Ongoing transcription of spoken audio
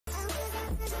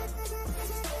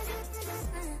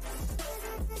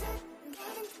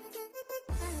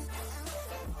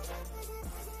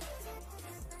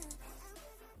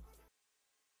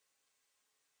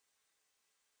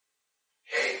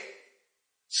Hey,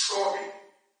 Scorpion,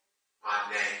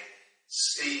 my name,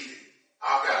 Stevie.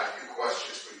 I've got a few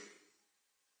questions for you.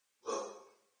 Look,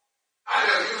 I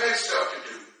know you had stuff to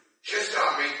do. Just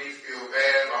don't make me feel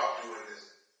bad about doing this.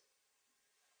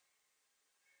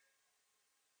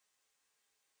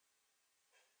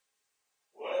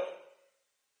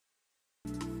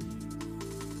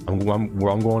 I'm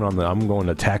going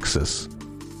to Texas.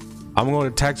 I'm going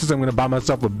to Texas. I'm going to buy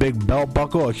myself a big belt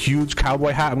buckle, a huge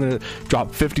cowboy hat. I'm going to drop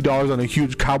 $50 on a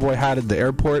huge cowboy hat at the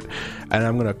airport, and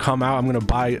I'm going to come out. I'm going to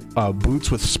buy boots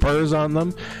with spurs on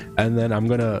them, and then I'm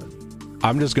going to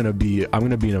be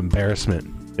an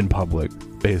embarrassment in public,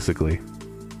 basically.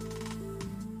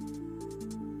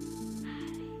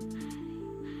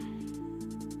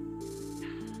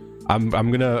 I want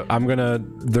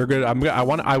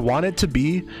it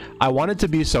to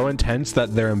be so intense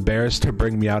that they're embarrassed to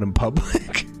bring me out in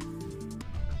public.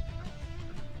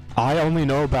 I only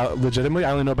know about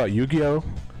Yu-Gi-Oh,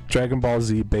 Dragon Ball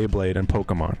Z, Beyblade, and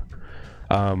Pokemon.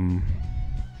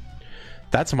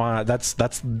 That's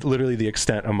literally the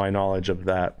extent of my knowledge of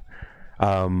that.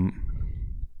 And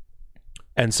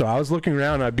so I was looking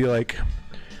around and I'd be like,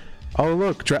 oh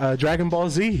look, Dragon Ball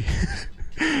Z.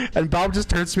 And Bob just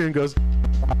turns to me and goes,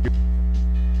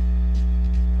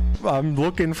 I'm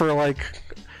looking for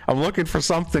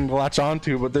something to latch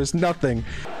onto, but there's nothing.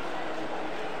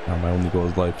 My only goal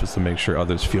in life is to make sure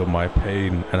others feel my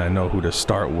pain, and I know who to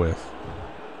start with.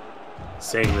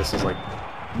 Saying this is like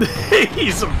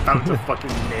he's about to fucking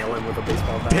nail him with a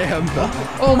baseball bat. Damn.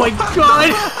 Oh my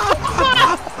god.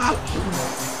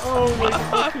 Oh my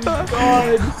fucking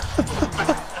god.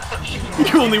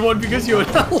 You only won because you had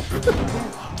help.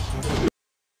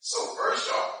 So first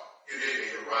off, you didn't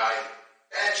need a ride.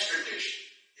 That's tradition.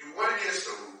 You went against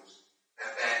the rules, and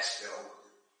that's no good.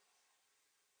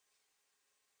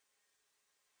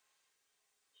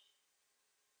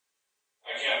 I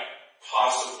can't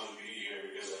possibly be here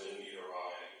because I didn't need a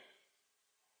ride.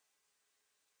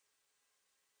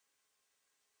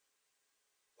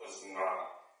 That's not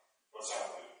what's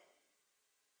happening.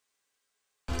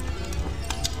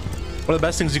 One of the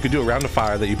best things you could do around the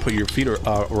fire that you put your feet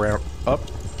up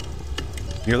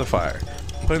near the fire.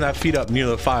 Putting that feet up near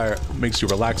the fire makes you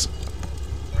relax,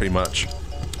 pretty much.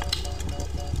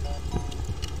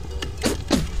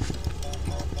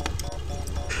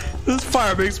 This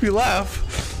fire makes me laugh.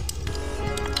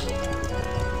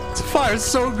 This fire is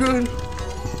so good.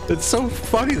 It's so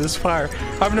funny, this fire.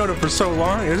 I've known it for so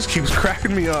long, it just keeps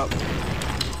cracking me up.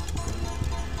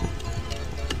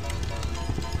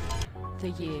 The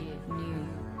year new.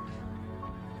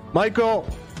 Michael!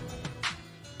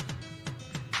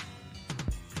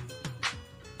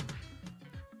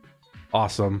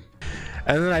 Awesome.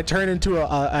 And then I turn into an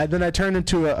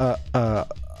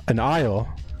aisle,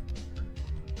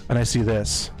 and I see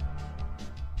this.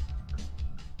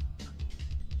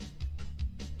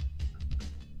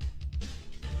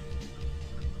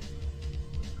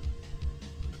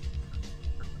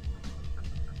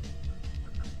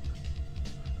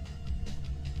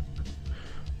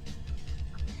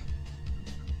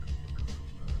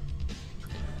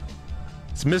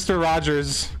 It's Mr.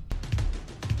 Rogers.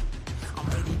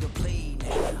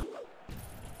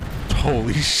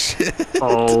 Holy shit.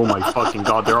 Oh my fucking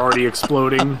god, they're already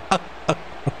exploding.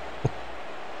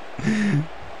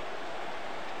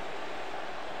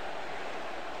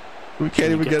 We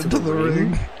can't even get into the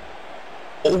ring.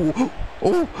 Oh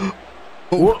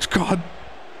god.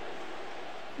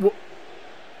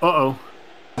 Uh-oh.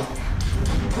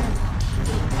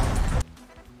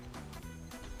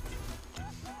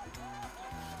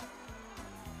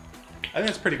 I think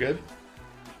that's pretty good.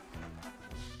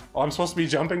 Oh, I'm supposed to be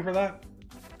jumping for that?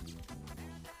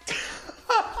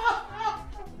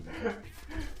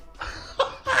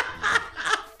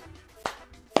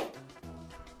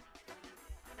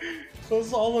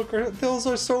 Those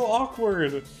are so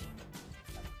awkward.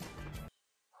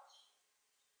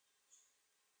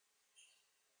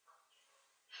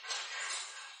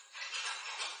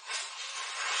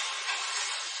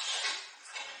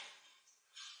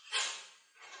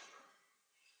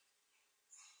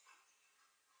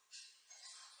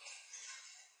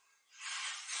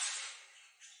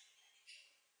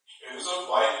 There's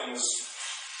a light in this.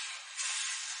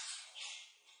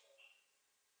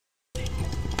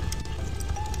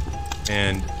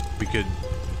 And we could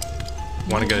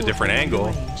want to get a different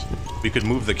angle. We could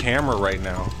move the camera right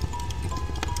now.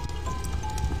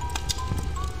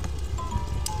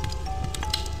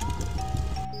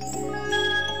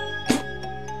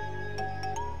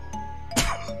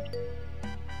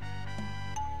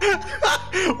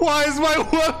 Why is my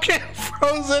webcam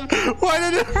frozen? Why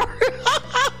did it?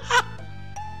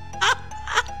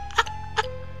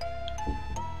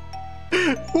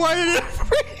 Why did it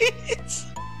freeze?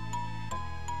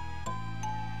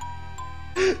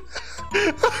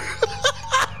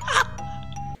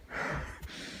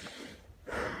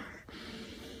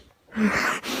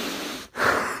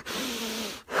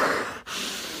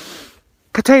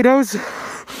 Potatoes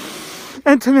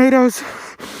and tomatoes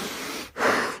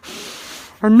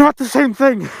are not the same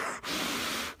thing.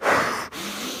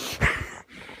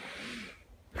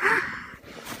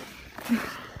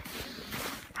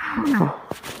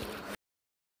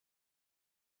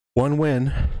 One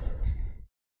win.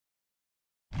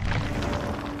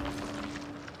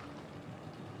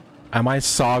 Am I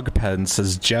SOCPENS,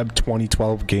 says Jeb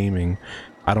 2012 Gaming.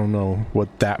 I don't know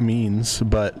what that means,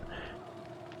 but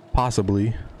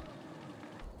possibly.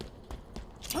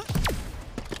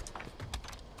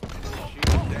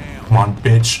 Come on,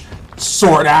 bitch.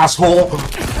 Sword, asshole.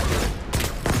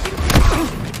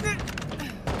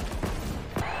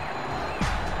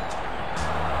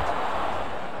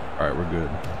 Alright, we're good.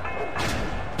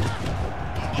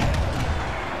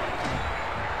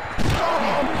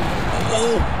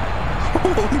 Oh!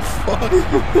 Holy fuck!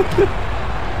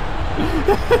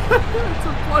 It's a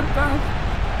bloodbath.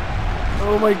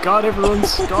 Oh my god,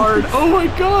 everyone's scarred. Oh my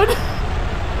god!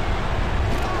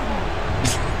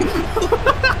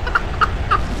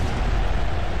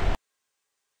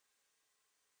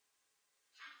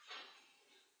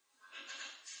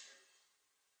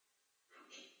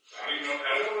 I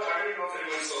don't even know if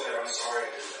anyone's still there. I'm sorry I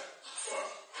did that. Fuck.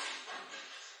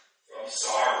 I'm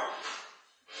sorry.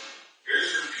 Here's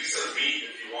your piece of meat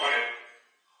if you want it.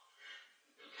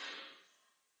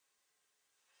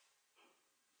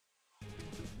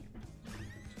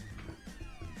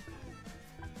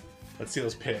 Let's see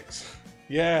those pics.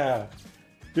 Yeah!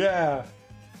 Yeah!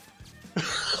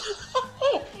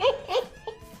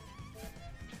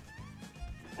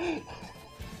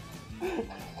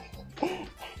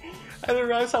 I didn't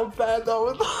realize how bad that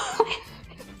was.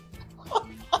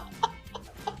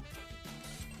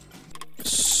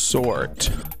 Sort.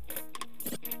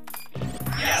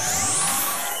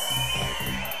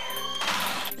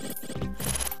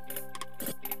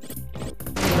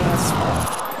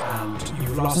 And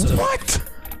you've lost it. What?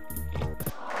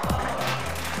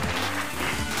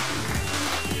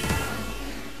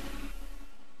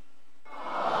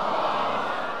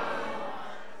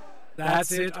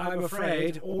 That's it, I'm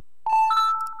afraid.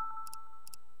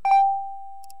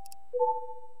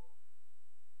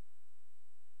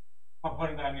 Not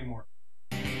playing that anymore.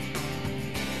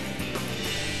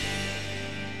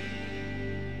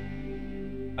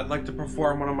 I'd like to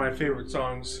perform one of my favorite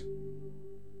songs.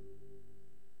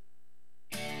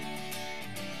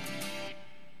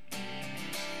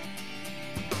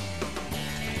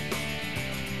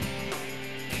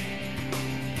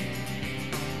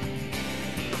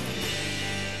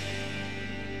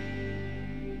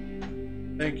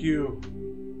 Thank you.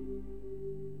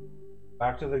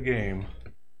 Back to the game.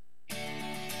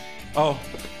 Oh,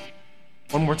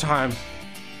 one more time.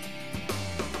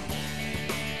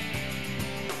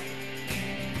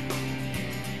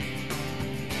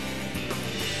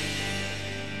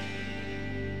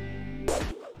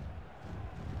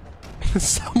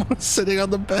 Someone's sitting on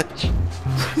the bench.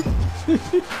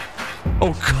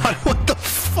 Oh god, what the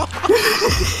fuck?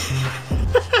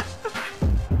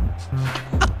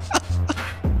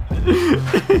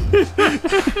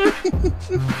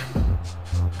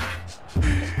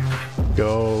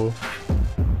 Go.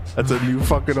 That's a new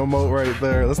fucking emote right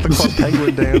there. That's the Club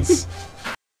Penguin dance.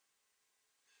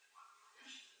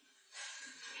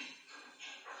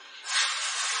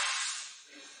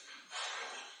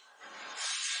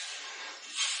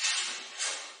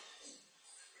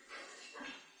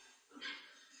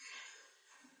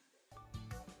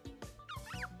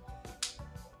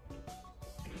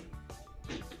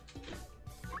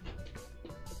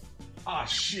 Ah,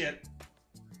 shit.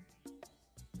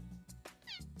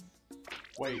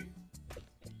 Wait.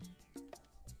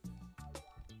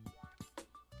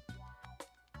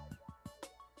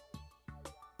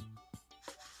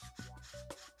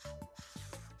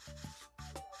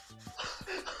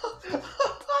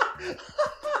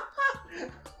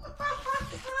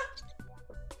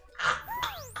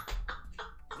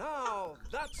 Now,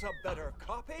 that's a better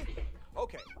copy.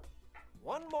 Okay,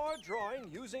 one more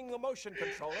drawing using the motion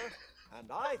controller,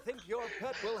 and I think your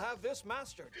pet will have this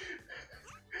mastered.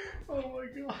 Oh my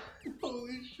god.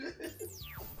 Holy shit.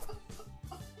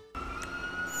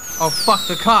 Oh, fuck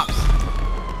the cops.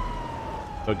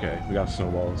 Okay, we got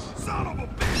snowballs.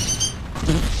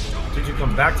 Did you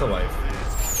come back to life?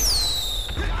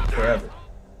 forever.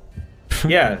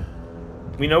 Yeah,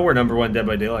 we know we're #1 Dead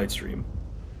by Daylight stream.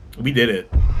 We did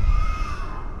it.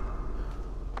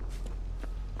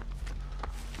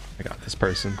 I got this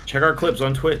person. Check our clips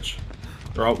on Twitch.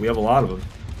 We have a lot of them.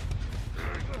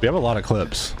 We have a lot of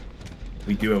clips.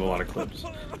 We do have a lot of clips.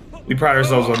 We pride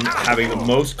ourselves on having the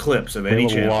most clips of any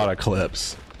channel. A lot of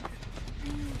clips.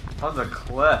 Tons of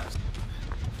clips.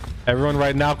 Everyone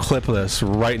right now, clip this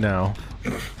right now.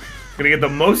 Gonna get the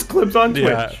most clips on Twitch.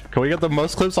 Yeah. Can we get the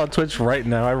most clips on Twitch right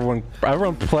now? Everyone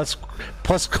plus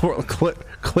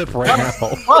clip right now.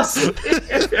 Plus.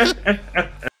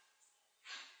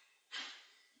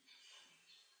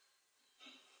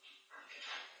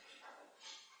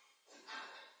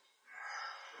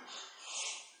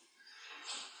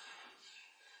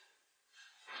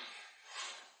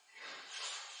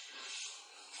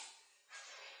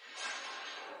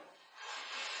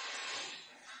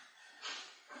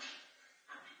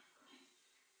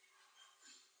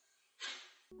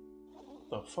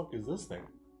 What the fuck is this thing?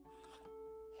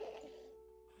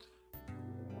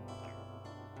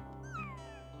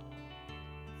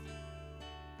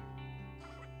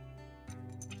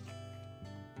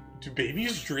 Do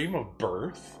babies dream of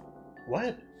birth?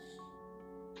 What?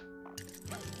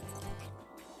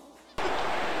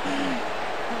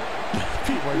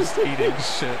 People are just eating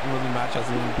shit when the match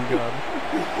hasn't even begun.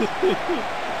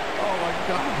 Oh my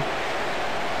god.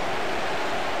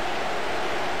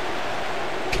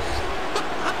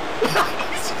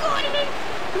 He's climbing!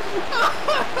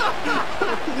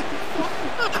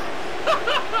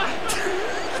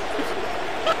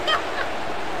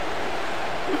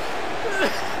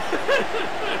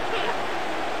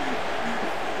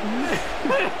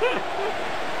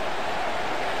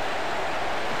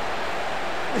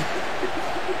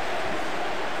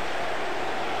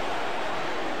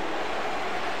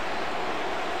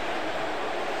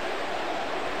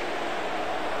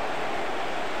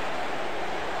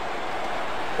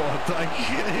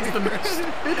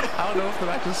 I don't know if the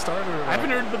match has started or not. I haven't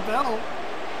heard the bell.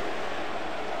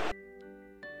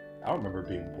 I don't remember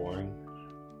being boring.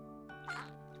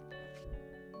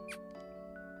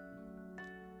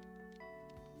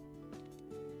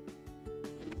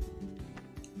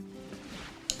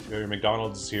 Your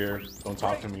McDonald's is here. Don't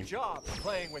talk to me. Great job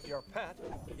playing with your pet.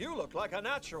 You look like a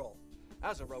natural.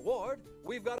 As a reward,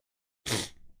 we've got.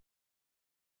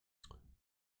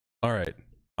 All right.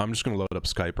 I'm just going to load up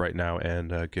Skype right now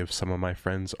and give some of my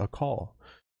friends a call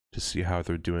to see how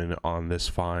they're doing on this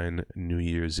fine New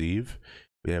Year's Eve.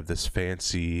 We have this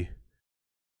fancy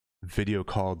video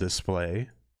call display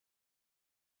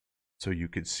so you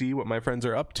could see what my friends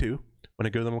are up to when I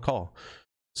give them a call.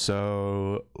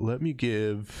 So let me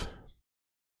give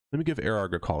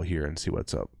Erarg a call here and see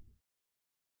what's up.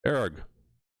 Erarg.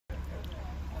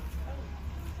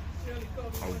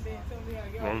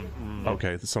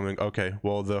 Okay, something. Okay,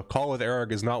 well, the call with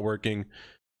Erarg is not working.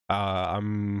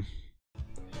 And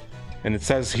it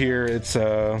says here it's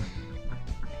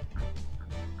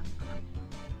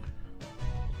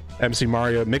MC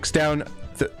Mario mix down.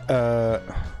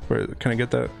 Where can I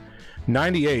get that?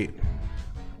 98.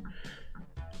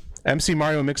 MC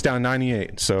Mario mix down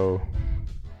 98. So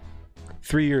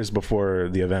 3 years before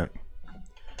the event.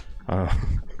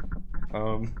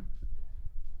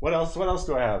 What else? What else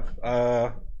do I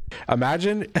have?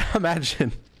 Imagine.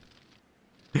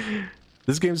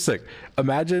 This game's sick.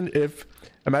 Imagine if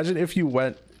you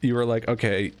were like,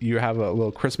 okay, you have a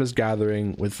little Christmas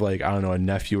gathering with, like, I don't know, a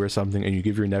nephew or something, and you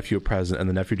give your nephew a present, and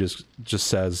the nephew just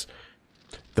says,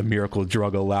 the miracle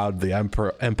drug allowed the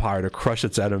empire to crush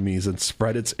its enemies and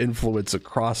spread its influence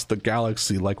across the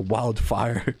galaxy like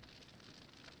wildfire.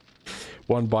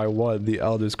 One by one, the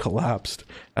elders collapsed,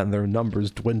 and their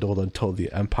numbers dwindled until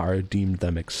the empire deemed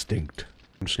them extinct.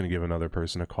 I'm just gonna give another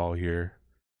person a call here.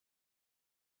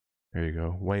 There you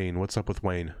go. Wayne, what's up with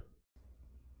Wayne?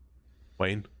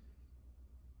 Wayne?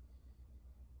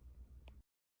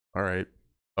 Alright.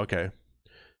 Okay.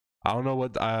 I don't know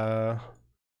what,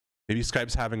 maybe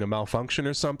Skype's having a malfunction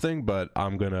or something, but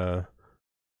I'm gonna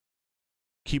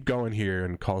keep going here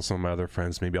and call some of my other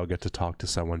friends. Maybe I'll get to talk to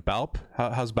someone. Balp?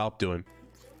 How's Balp doing?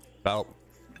 Balp?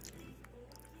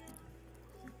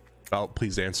 Balp,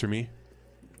 please answer me.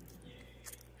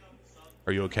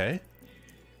 Are you okay?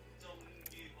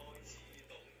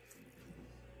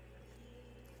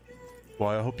 Well,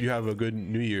 I hope you have a good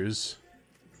New Year's.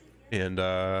 And,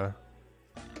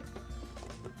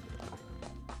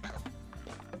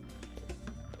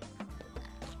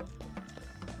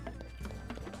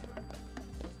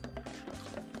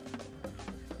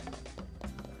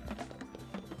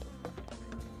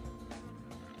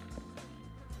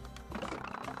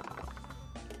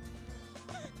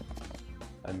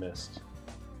 I missed.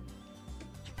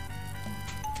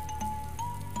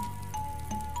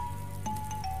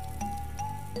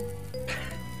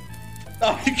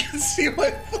 Oh, you can see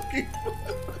my fucking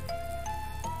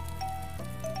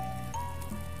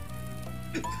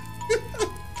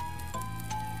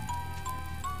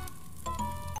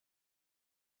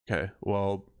Okay,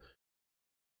 well,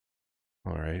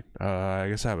 all right. I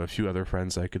guess I have a few other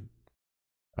friends I could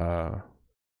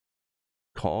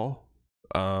call.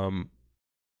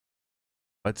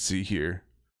 Let's see here.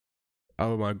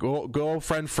 Oh, my good old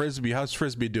friend Frisbee. How's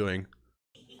Frisbee doing?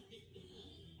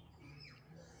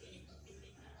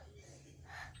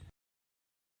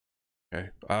 Okay.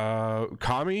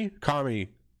 Kami?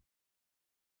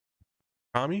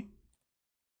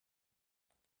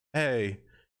 Hey.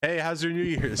 Hey, how's your New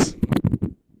Year's?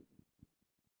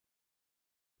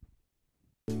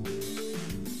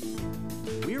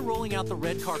 We're rolling out the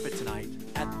red carpet tonight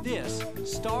at this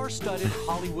star-studded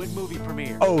Hollywood movie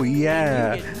premiere. Oh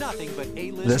yeah. You get nothing but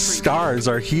A-list The stars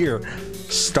are here.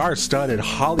 Star-studded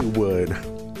Hollywood.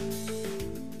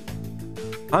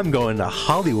 I'm going to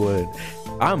Hollywood.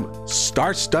 I'm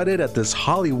star-studded at this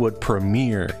Hollywood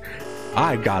premiere.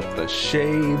 I got the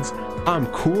shades. I'm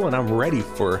cool and I'm ready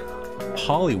for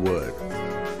Hollywood.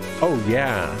 Oh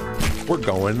yeah, we're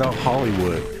going to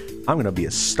Hollywood. I'm gonna be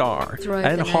a star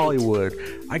and Hollywood.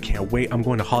 I can't wait. I'm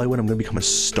going to Hollywood. I'm gonna become a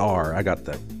star. I got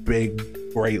the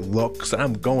big, great looks.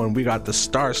 I'm going. We got the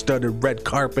star-studded red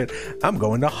carpet. I'm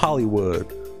going to Hollywood.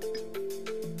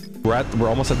 We're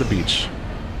almost at the beach.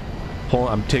 Hold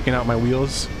on, I'm taking out my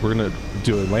wheels. We're gonna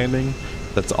do a landing.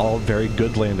 That's all very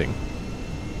good landing.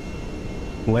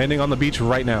 Landing on the beach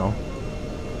right now.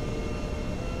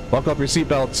 Buckle up your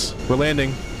seatbelts. We're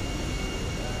landing.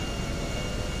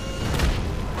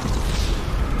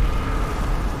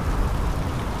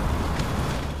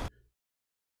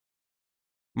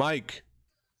 Mike.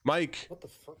 What the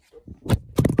fuck?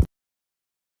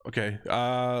 Okay.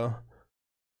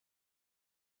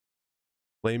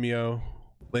 Lamio,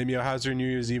 how's your New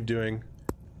Year's Eve doing?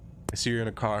 I see you're in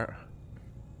a car.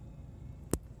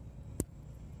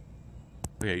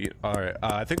 Okay, all right.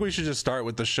 I think we should just start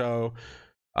with the show.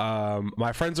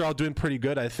 My friends are all doing pretty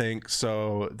good, I think,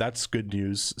 so that's good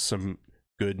news. Some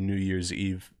good New Year's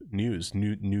Eve news.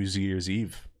 New Year's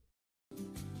Eve.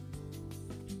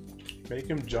 Make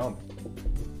him jump.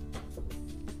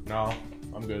 No,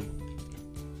 I'm good.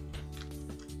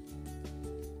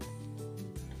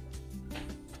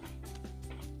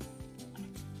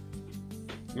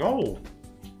 No.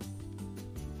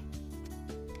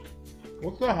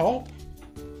 What the hell?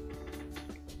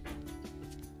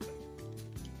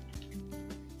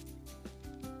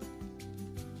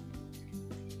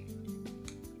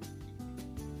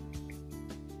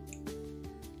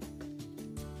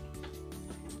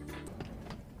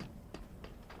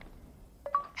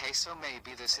 Hey, so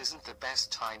maybe this isn't the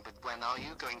best time, but when are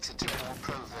you going to do more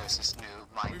pro versus noob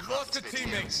Minecraft lost a videos?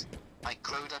 teammate. I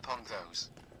growed up on those.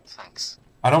 Thanks.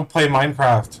 I don't play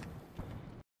Minecraft.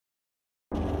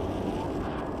 I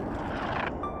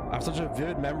have such a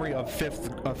vivid memory of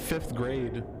fifth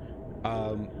grade,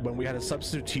 when we had a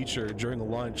substitute teacher during the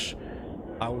lunch.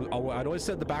 I'd always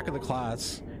sit at the back of the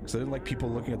class because I didn't like people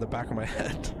looking at the back of my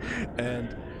head,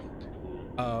 and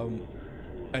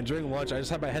during lunch I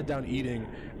just had my head down eating,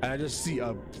 and I just see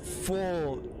a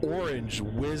full orange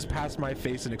whiz past my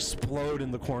face and explode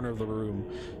in the corner of the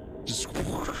room. Just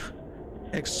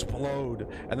explode,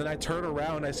 and then I turn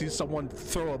around and I see someone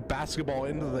throw a basketball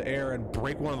into the air and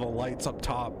break one of the lights up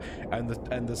top, and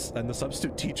the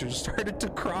substitute teacher started to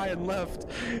cry and left.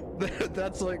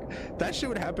 That's like, that shit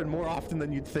would happen more often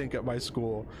than you'd think at my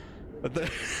school.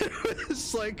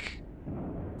 It's like,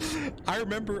 I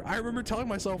remember telling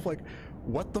myself, like,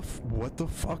 what the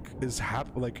fuck is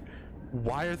happening? Like,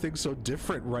 why are things so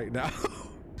different right now?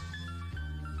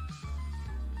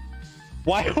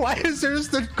 Why is there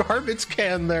just a garbage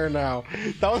can there now?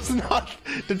 That was not...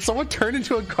 Did someone turn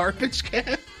into a garbage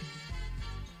can?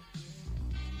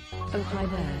 Oh, hi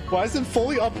there. Why is it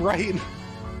fully upright?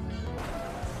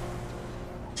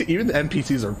 Even the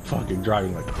NPCs are fucking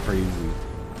driving like crazy.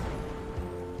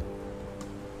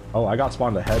 Oh, I got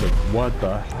spawned ahead of... What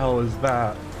the hell is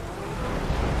that?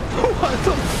 What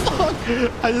the fuck?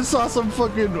 I just saw some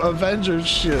fucking Avengers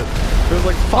shit. There's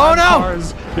like 5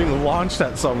 cars being launched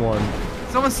at someone.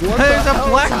 There's a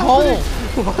black hole!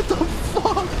 What the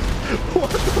fuck?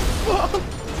 What the fuck?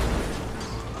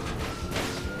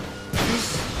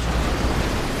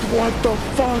 What the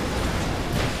fuck?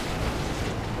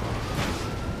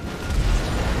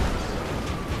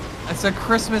 It's a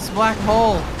Christmas black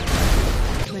hole.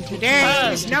 20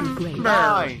 Today's number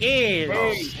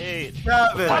is 8,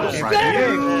 7,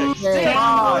 6,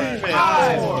 5,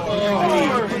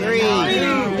 4, 3, 2,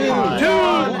 1.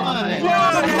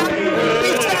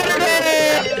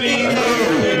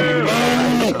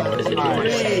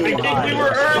 I think we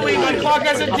were early. My clock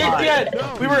hasn't ticked yet.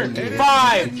 We were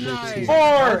 5,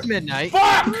 4, midnight.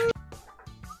 Fuck!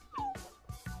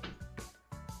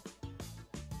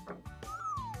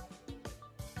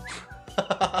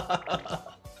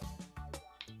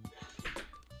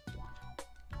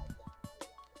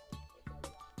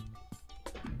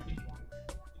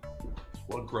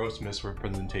 What gross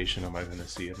misrepresentation am I gonna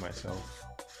see of myself?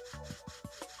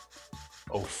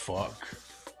 Oh fuck.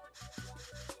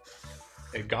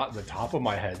 It got in the top of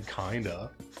my head,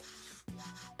 kinda.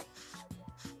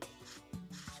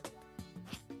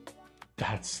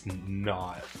 That's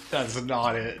not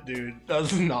it, dude.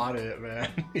 That's not it, man.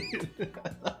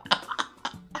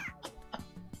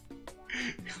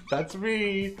 That's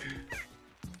me.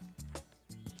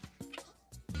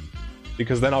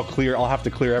 Because then I'll have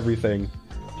to clear everything.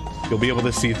 You'll be able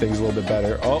to see things a little bit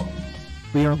better. Oh.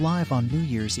 We are live on New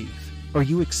Year's Eve. Are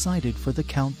you excited for the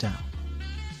countdown?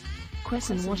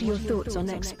 Question, what are your thoughts on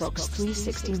Xbox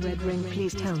 360 Red Ring?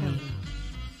 Please tell me.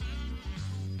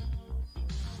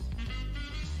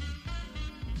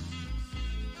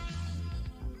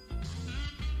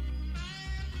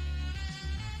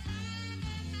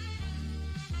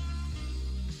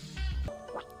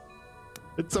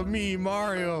 It's a me,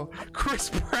 Mario. Chris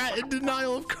Pratt in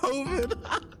denial of COVID.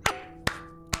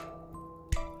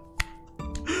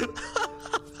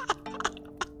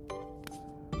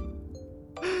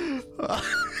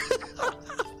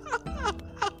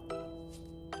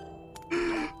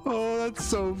 Oh, that's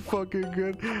so fucking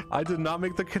good. I did not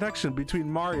make the connection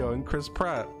between Mario and Chris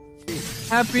Pratt.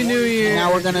 Happy New Year!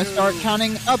 Now we're gonna start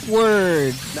counting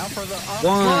upward. Now for the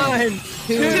 1,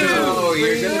 2,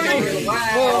 3,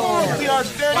 4. We are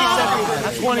 30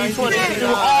 seconds. 2022.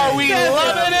 Are we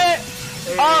loving it?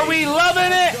 Are we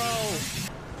loving it?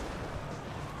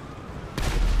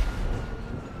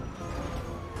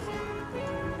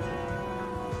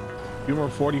 Humor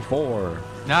 44.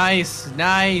 Nice,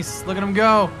 nice. Look at him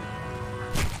go.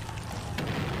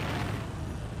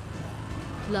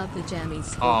 Love the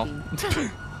jammies. Oh.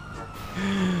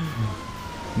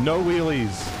 No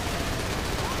wheelies.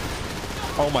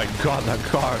 Oh my god, that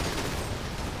car.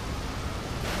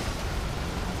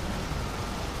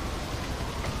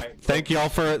 Thank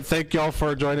y'all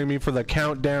for joining me for the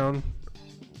countdown.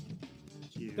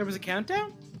 There was a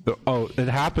countdown? Oh, it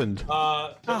happened.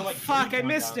 Oh fuck! I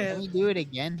missed it. Can we do it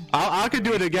again? I could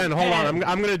do it again. Hold on,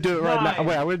 I'm gonna do it right now.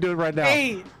 Wait, I'm gonna do it right now.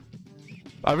 8.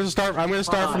 I'm gonna start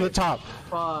from the top.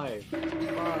 5.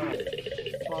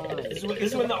 This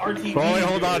is when the RTD. Oh wait,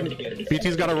 hold on.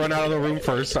 BT's gotta run out of the room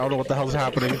first. I don't know what the hell's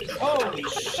happening. Holy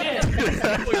shit!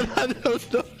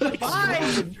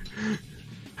 5.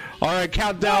 All right,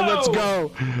 countdown. Let's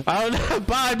go. I don't know.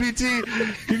 Bye, BT.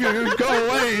 You can go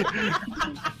away.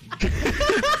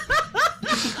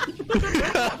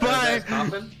 Bye.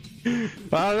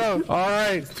 I don't know. All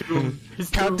right.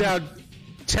 Countdown.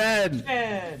 10.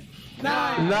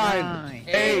 9.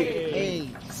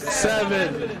 8.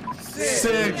 7.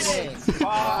 6.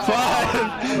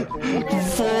 5.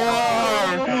 4.